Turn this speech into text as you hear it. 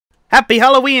Happy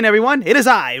Halloween, everyone! It is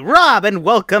I, Rob, and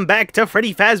welcome back to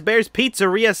Freddy Fazbear's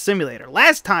Pizzeria Simulator.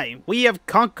 Last time, we have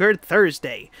conquered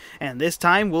Thursday, and this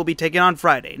time, we'll be taking on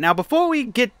Friday. Now, before we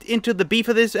get into the beef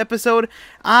of this episode,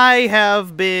 I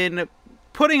have been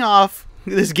putting off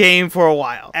this game for a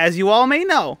while. As you all may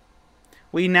know,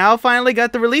 we now finally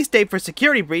got the release date for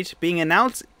Security Breach being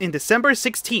announced in December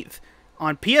 16th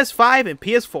on PS5 and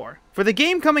PS4. For the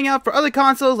game coming out for other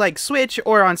consoles like Switch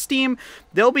or on Steam,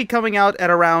 they'll be coming out at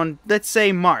around, let's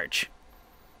say, March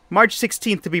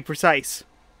 16th to be precise.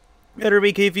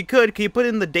 Enrique, if you could you put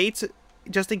in the dates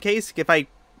just in case? If I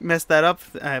messed that up,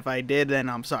 if I did, then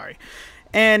I'm sorry.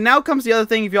 And now comes the other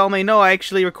thing. If you all may know, I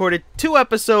actually recorded 2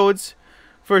 episodes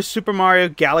for Super Mario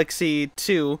Galaxy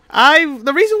 2.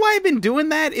 The reason why I've been doing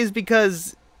that is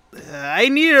because I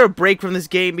needed a break from this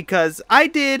game, because I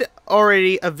did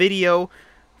already a video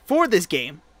for this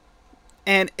game,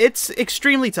 and it's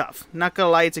extremely tough. Not gonna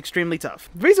lie, it's extremely tough.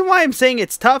 The reason why I'm saying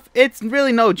it's tough, it's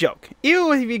really no joke.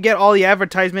 Even if you get all the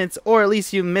advertisements, or at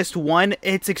least you missed one,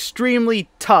 it's extremely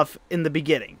tough in the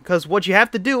beginning. Because what you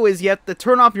have to do is you have to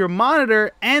turn off your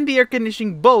monitor and the air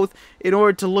conditioning both in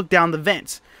order to look down the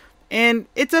vents. And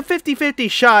it's a 50-50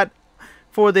 shot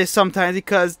for this sometimes,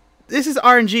 because this is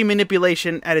RNG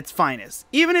manipulation at its finest.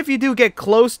 Even if you do get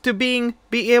close to being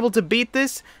able to beat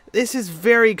this, this is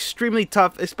very extremely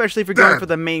tough, especially if you're going for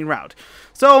the main route.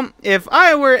 So, if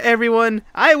I were everyone,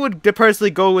 I would personally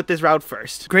go with this route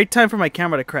first. Great time for my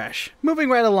camera to crash. Moving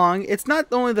right along, it's not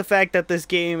only the fact that this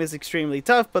game is extremely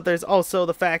tough, but there's also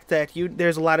the fact that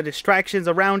there's a lot of distractions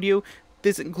around you.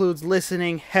 This includes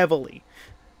listening heavily.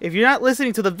 If you're not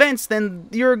listening to the vents, then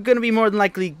you're going to be more than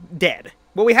likely dead.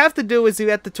 What we have to do is we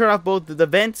have to turn off both the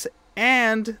vents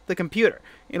and the computer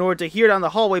in order to hear down the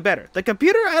hallway better. The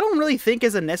computer, I don't really think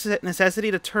is a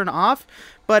necessity to turn off,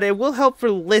 but it will help for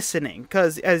listening,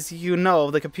 because as you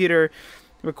know, the computer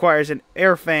requires an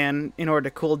air fan in order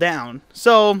to cool down.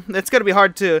 So it's going to be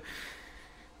hard to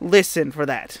listen for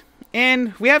that.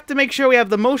 And we have to make sure we have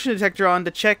the motion detector on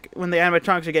to check when the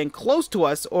animatronics are getting close to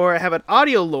us, or have an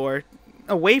audio lure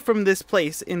away from this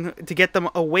place to get them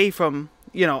away from,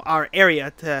 you know, our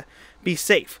area to be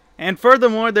safe. And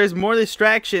furthermore, there's more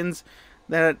distractions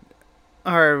that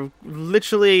are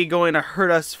literally going to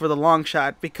hurt us for the long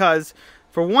shot, because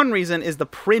for one reason is the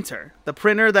printer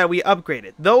that we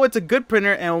upgraded. Though it's a good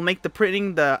printer and will make the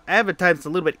printing the advertisements a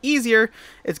little bit easier,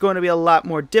 it's going to be a lot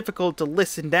more difficult to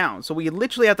listen down. So we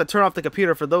literally have to turn off the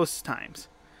computer for those times.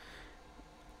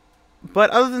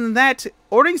 But other than that,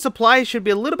 ordering supplies should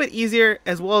be a little bit easier,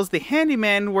 as well as the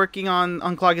handyman working on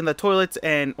unclogging the toilets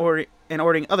and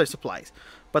ordering other supplies.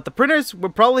 But the printers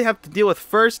we'll probably have to deal with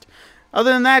first.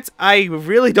 Other than that, I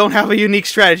really don't have a unique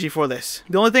strategy for this.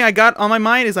 The only thing I got on my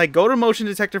mind is I go to motion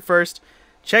detector first,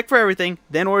 check for everything,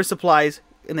 then order supplies,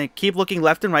 and then keep looking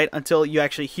left and right until you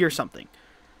actually hear something.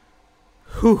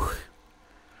 Whew.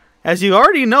 As you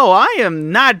already know, I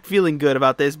am not feeling good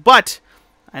about this, but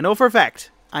I know for a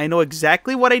fact, I know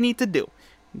exactly what I need to do.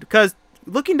 Because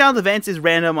looking down the vents is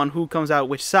random on who comes out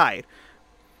which side.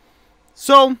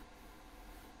 So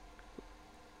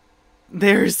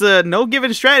there's no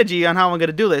given strategy on how I'm going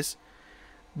to do this,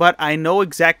 but I know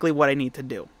exactly what I need to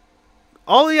do.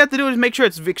 All you have to do is make sure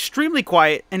it's extremely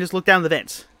quiet and just look down the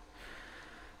vents.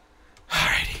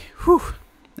 Alrighty. Whew.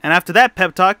 And after that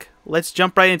pep talk, let's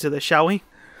jump right into this, shall we?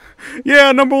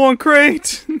 Yeah, #1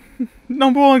 crate!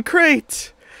 #1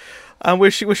 crate! I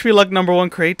wish me luck,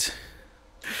 #1 crate.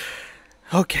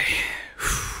 Okay.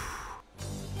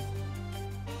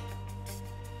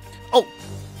 Oh!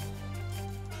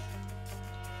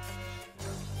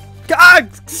 God!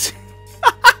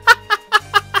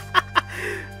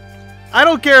 I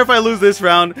don't care if I lose this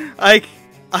round. That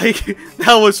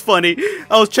was funny.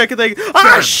 I was checking things.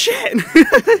 Ah, shit!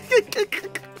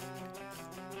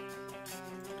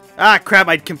 Ah, crap!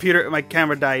 My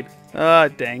camera died. Ah,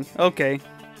 dang. Okay.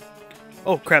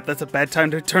 Oh crap! That's a bad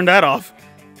time to turn that off.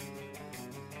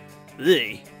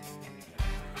 Ugh.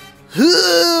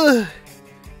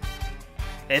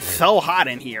 It's so hot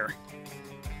in here.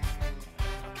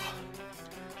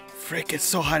 Frick, it's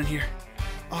so hot in here.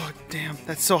 Oh, damn.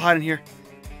 That's so hot in here.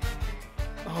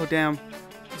 Oh, damn.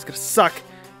 This is gonna suck.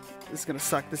 This is gonna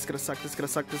suck. This is gonna suck. This is gonna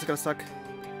suck. This is gonna suck.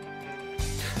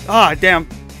 Ah, damn.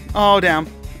 Oh, damn.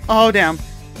 Oh, damn.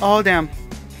 Oh, damn.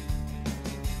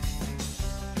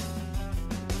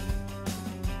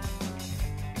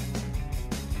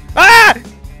 Ah!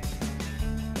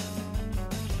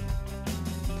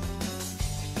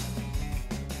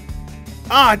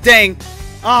 Ah, dang.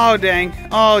 Oh, dang.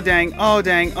 Oh, dang. Oh,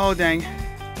 dang. Oh, dang.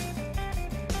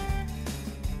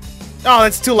 Oh,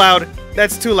 that's too loud.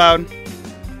 That's too loud.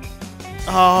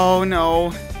 Oh,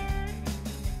 no.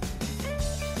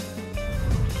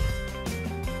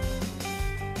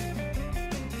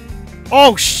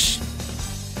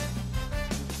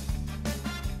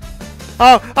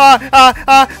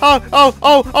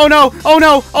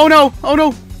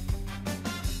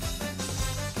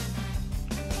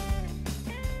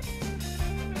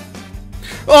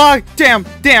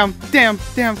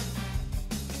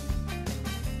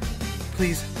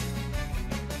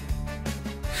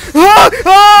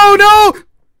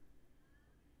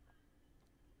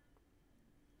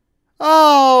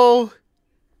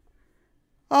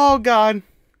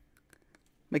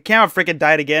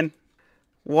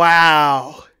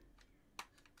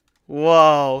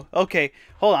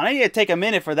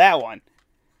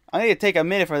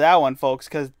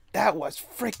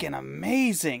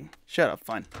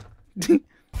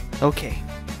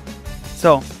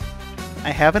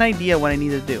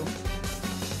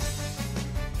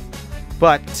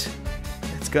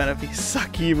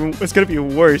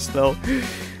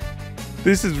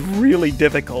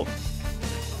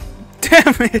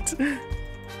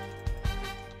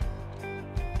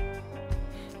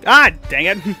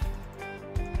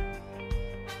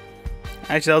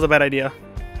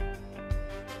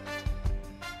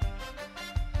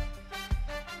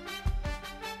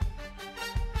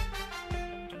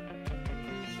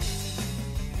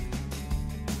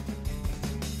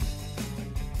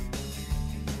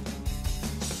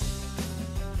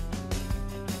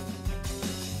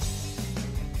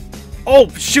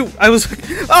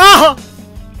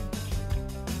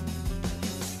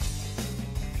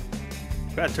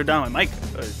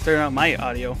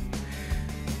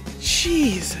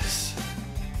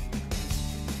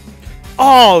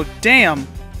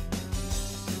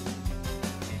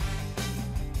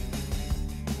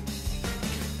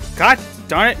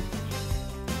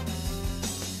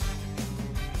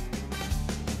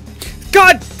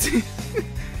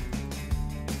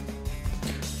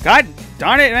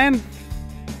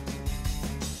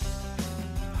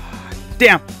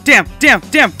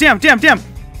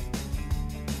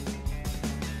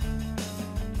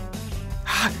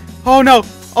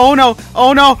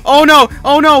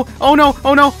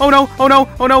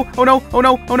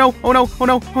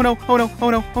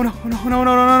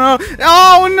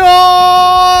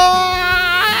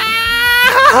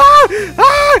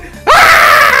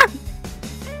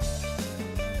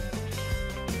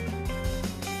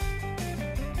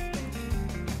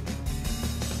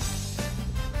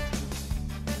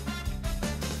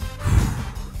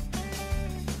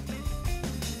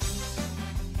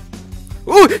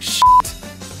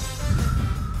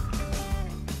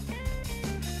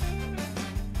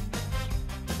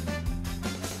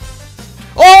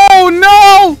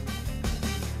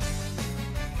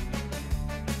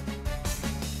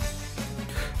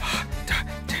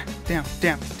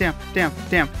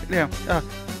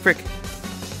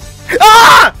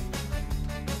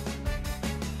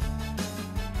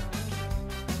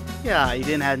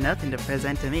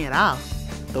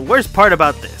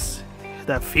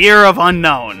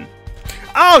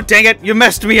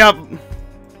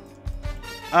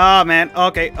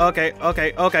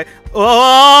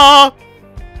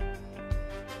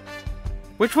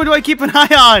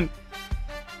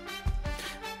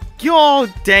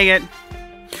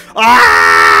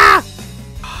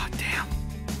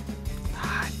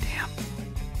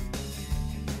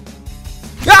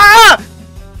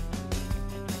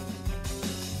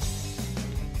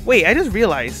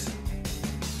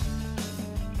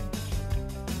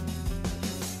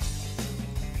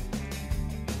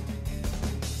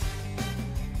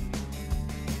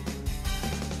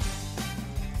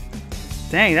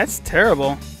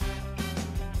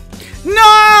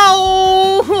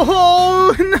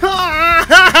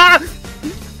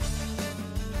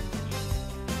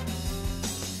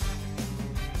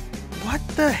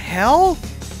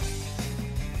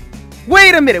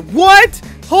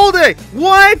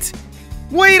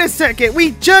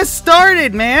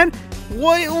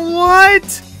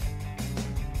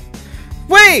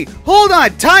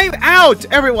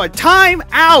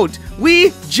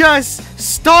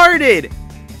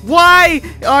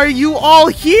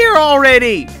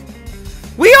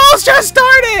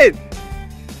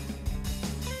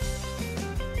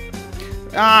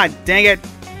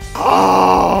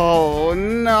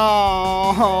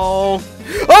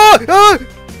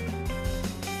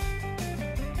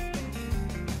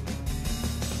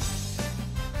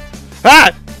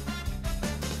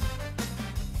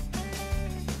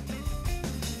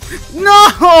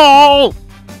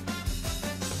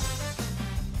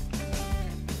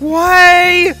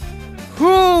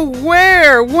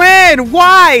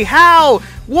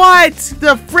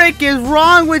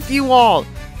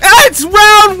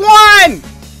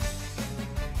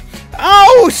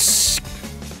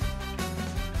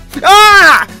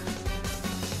 Ah!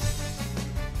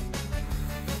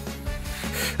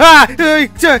 Ah!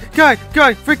 God,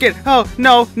 freaking! Oh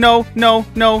no, no, no,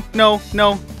 no, no,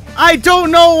 no! I don't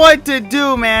know what to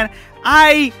do, man.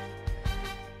 I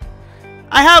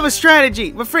have a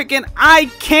strategy, but freaking I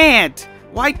can't.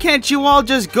 Why can't you all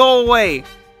just go away?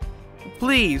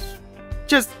 Please,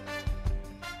 just.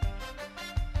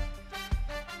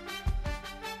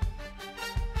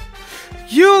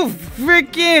 You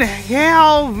freaking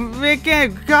hell,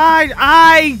 freaking God!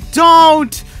 I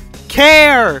don't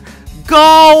care.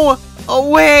 Go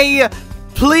away,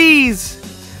 please.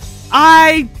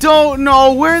 I don't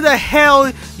know where the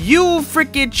hell you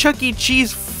freaking Chuck E.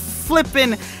 Cheese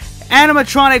flippin'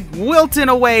 animatronic wilting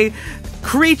away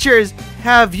creatures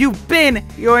have you been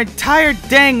your entire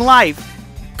dang life.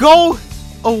 Go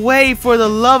away for the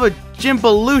love of Jim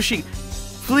Belushi.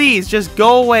 Please, just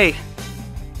go away.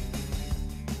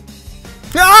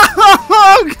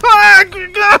 Oh, God!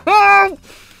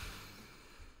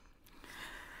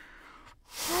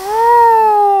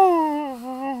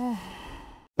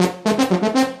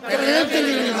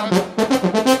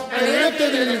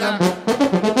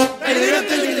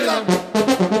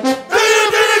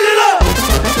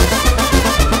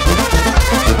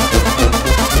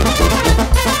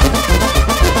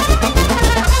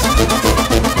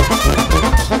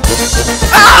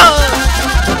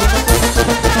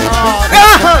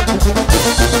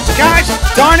 Gosh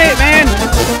darn it, man!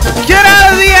 Get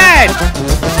out of the ad!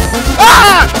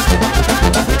 Ah!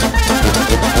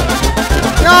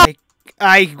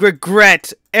 I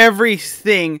regret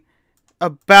everything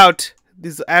about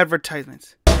these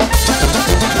advertisements.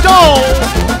 No!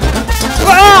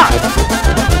 Ah!